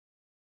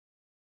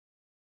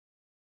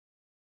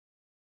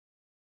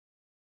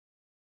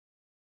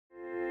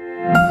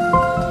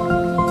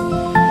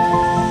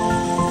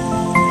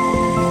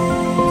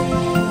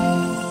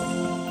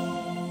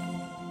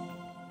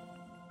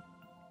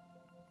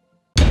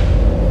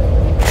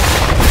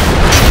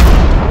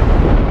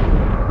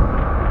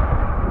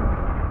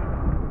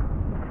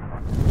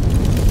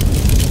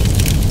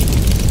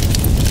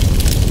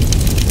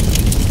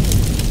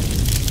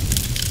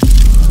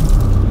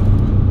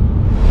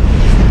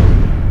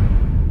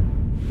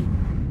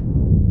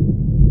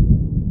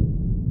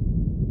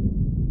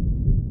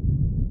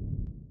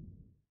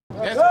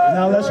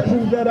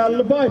that out of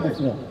the Bible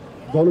for them.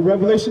 Go to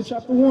Revelation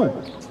chapter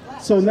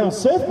 1. So now,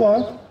 so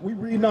far, we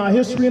read our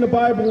history in the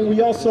Bible, and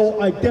we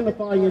also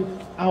identifying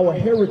our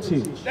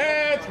heritage.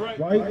 That's right.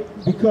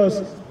 Right?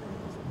 Because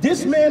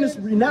this man is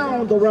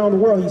renowned around the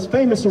world. He's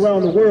famous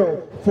around the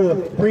world for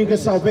bringing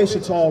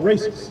salvation to all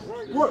races.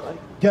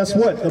 Guess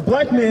what? The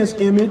black man's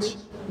image,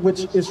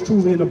 which is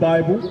truly in the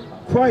Bible,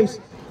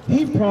 Christ,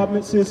 he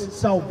promises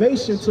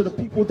salvation to the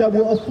people that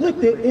were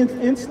afflicted and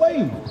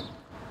enslaved.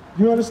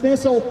 You understand?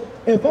 So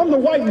if I'm the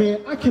white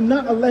man, I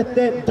cannot let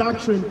that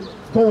doctrine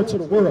go into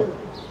the world.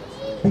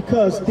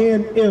 Because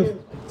then if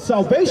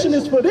salvation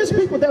is for this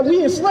people that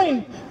we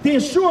enslaved, then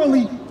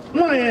surely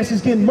my ass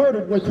is getting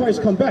murdered when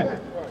Christ come back.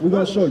 We're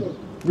going to show you.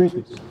 Read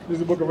this. This is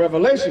the book of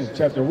Revelation,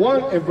 chapter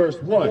 1 and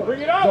verse 1.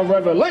 Bring it out. The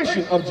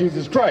revelation of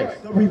Jesus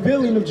Christ. The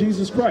revealing of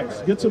Jesus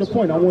Christ. Get to the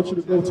point. I want you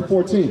to go to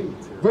 14.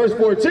 Verse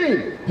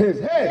 14.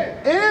 His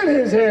head and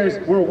his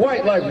hairs were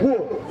white like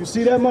wool. You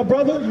see that, my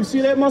brother? You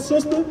see that, my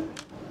sister?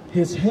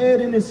 His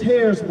head and his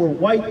hairs were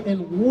white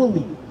and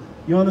woolly.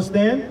 You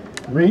understand?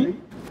 Read.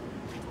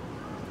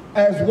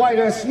 As white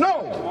as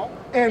snow,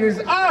 and his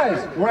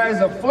eyes were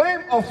as a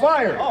flame of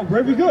fire. Oh,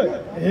 very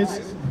good. It's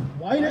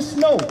white as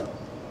snow.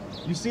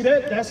 You see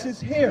that? That's his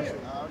hair.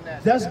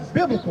 That's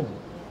biblical.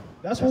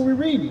 That's what we're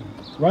reading,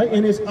 right?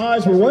 And his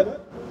eyes were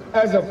what?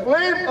 As a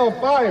flame of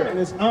fire. And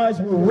his eyes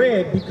were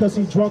red because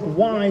he drunk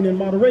wine in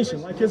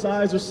moderation. Like his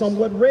eyes are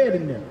somewhat red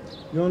in there.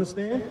 You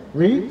understand?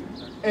 Read.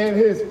 And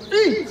his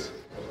feet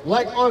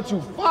like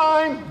unto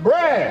fine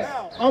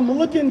brass. I'm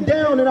looking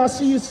down and I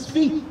see his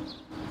feet.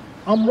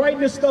 I'm writing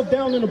this stuff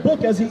down in the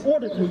book as he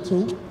ordered me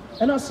to.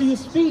 And I see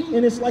his feet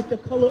and it's like the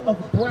color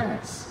of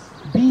brass.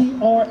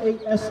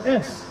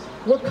 B-R-A-S-S.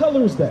 What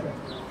color is that?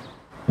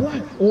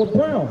 Black or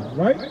brown,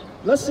 right?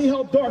 Let's see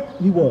how dark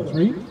he was.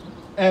 Read.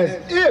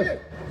 As if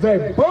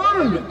they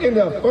burned in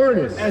the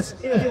furnace. As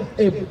if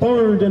it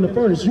burned in the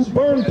furnace. You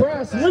burn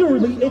brass,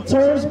 literally, it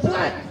turns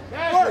black.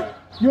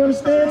 You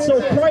understand?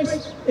 So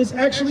Christ is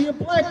actually a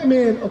black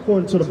man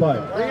according to the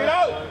Bible. Bring it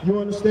out. You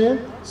understand?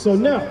 So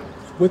now,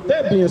 with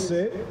that being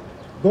said,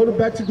 go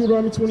back to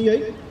Deuteronomy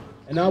 28,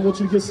 and now I want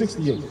you to get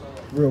 68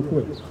 real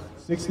quick.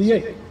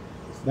 68.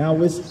 Now,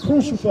 it's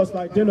crucial for us to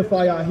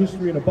identify our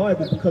history in the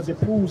Bible because it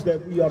proves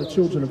that we are the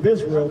children of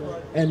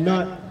Israel and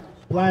not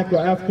black or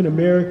African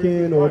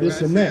American or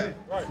this and that.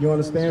 You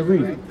understand?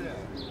 Read.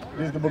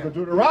 This is the book of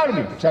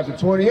Deuteronomy, chapter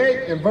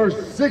 28 and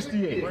verse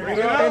 68.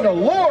 And the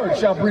Lord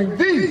shall bring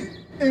thee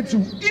into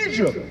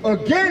Egypt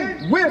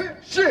again with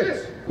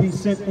ships. Be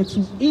sent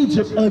into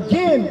Egypt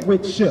again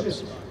with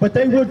ships. But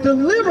they were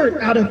delivered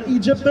out of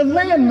Egypt, the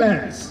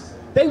landmass.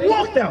 They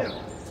walked out.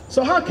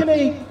 So how can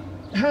they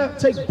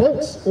take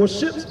boats or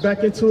ships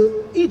back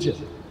into Egypt?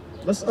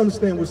 Let's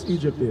understand what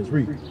Egypt is.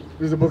 Read.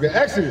 This is the book of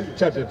Exodus,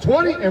 chapter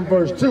 20 and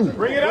verse 2.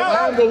 Bring it out.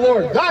 I am the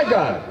Lord thy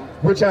God,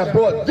 which hath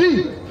brought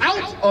thee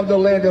out of the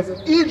land of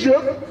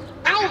Egypt,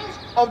 out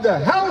of the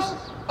house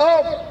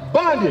of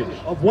bondage.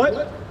 Of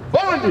what?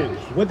 Bondage.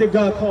 What did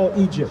God call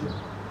Egypt?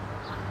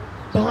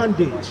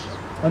 Bondage.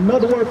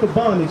 Another word for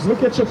bondage.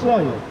 Look at your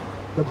flyer.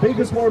 The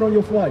biggest word on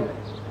your flyer.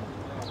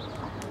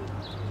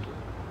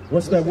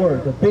 What's that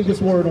word? The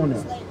biggest word on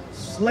there.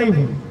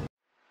 Slavery.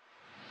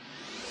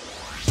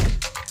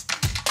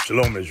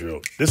 Shalom,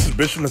 Israel. This is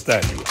Bishop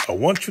Nathaniel. I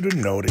want you to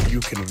know that you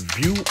can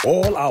view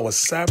all our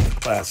Sabbath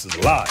classes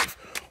live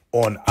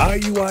on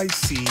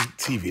IUIC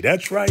TV.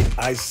 That's right,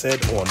 I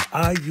said on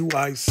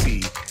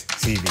IUIC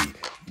TV.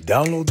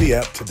 Download the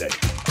app today.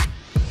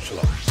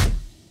 Shalom.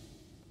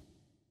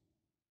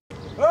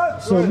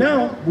 So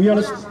now we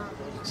understand.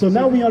 So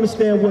now we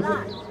understand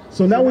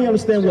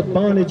what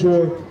bondage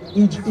or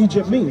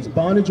Egypt means.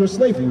 Bondage or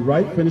slavery,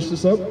 right? Finish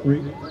this up.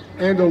 Read.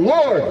 And the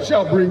Lord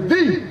shall bring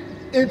thee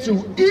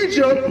into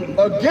Egypt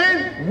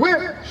again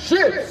with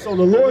ships. So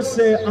the Lord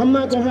said, I'm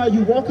not going to have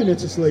you walking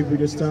into slavery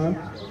this time.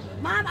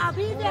 Mom, I'll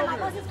be there. My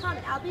bus is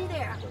coming. I'll be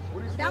there.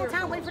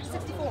 Downtown, wait for the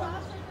 64.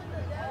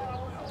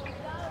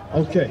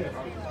 Okay.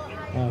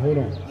 Hold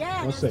on.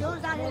 Yeah, One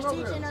second. out here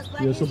teaching us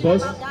Yeah, it's a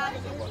bus. God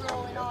is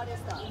Israel and all this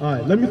stuff. All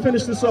right, let me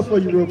finish this up for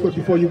you real quick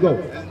before you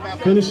go.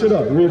 Finish it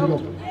up. Read it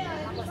up.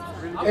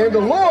 And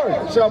the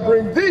Lord shall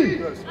bring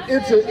thee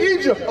into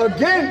Egypt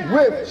again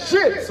with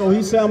ships. So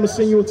he said, I'm going to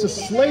send you into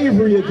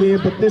slavery again,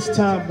 but this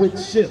time with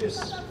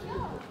ships.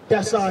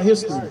 That's our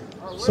history.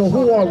 So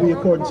who are we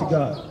according to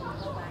God?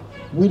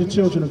 We the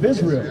children of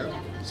Israel.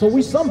 So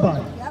we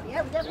somebody.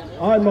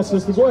 All right, my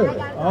sister, go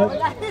ahead. All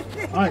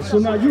right, so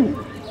now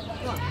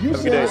you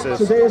said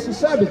today is the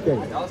Sabbath day,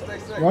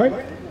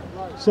 right?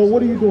 So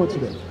what are you doing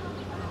today?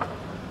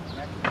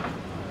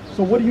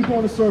 So what are you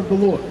going to serve the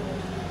Lord?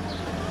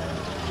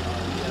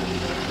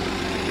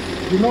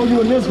 You know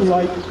you're an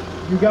Israelite,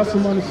 you got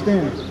some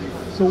understanding.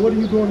 So what are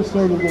you doing to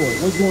serve the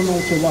Lord? What's going on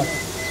with your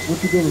life?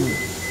 What you dealing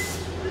with?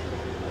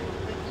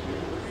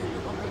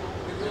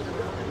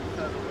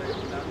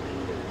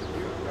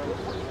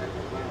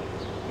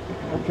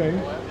 Okay.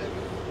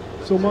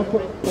 So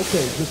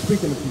just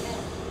speaking to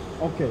people.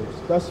 Okay,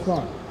 that's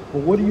fine.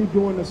 But what are you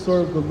doing to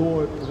serve the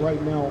Lord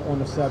right now on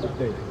the Sabbath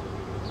day?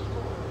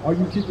 Are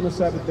you keeping the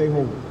Sabbath day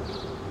holy?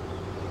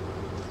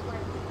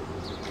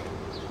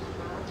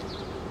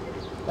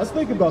 Let's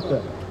think about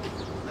that.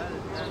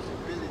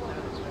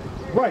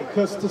 Right,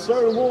 because to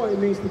serve the Lord, it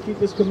means to keep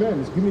his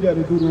commandments. Give me that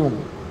in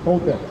Deuteronomy.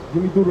 Hold that.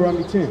 Give me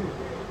Deuteronomy 10.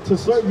 To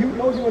serve, you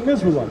know you're an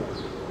Israelite.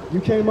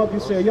 You came up, you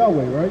say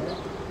Yahweh, right?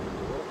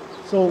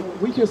 So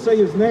we can say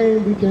his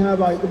name, we can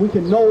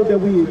know that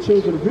we are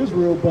children of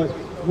Israel, but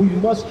we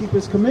must keep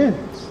his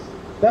commandments.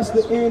 That's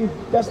the end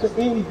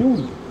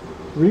duty.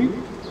 Read.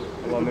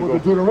 The book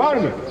of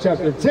Deuteronomy,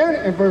 chapter 10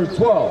 and verse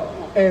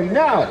 12. And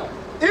now,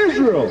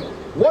 Israel,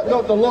 what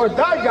doth the Lord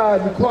thy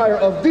God require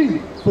of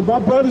thee? For my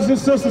brothers and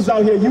sisters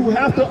out here, you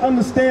have to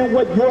understand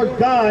what your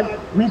God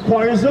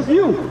requires of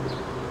you.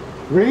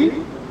 Read.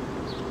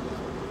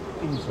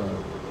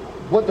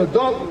 What the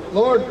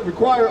Lord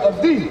require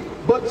of thee,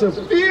 but to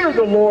fear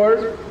the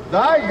Lord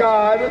thy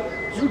God.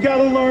 You got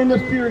to learn to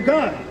fear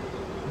God.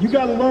 You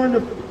got to learn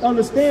to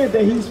understand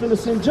that he's going to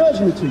send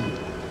judgment to you.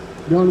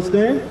 You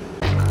understand?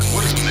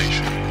 What is a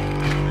nation?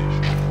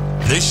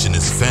 Nation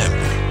is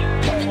family.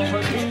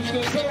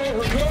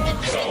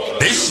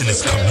 Nation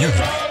is community.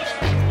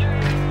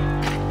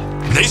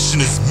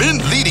 Nation is men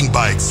leading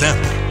by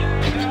example.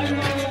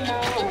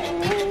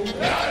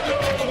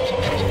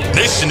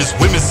 Nation is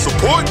women's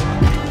support.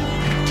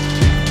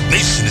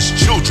 Nation is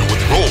children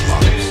with role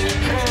models.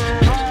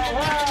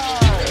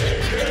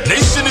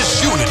 Nation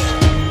is unity.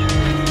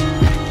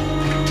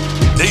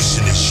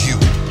 Nation is you.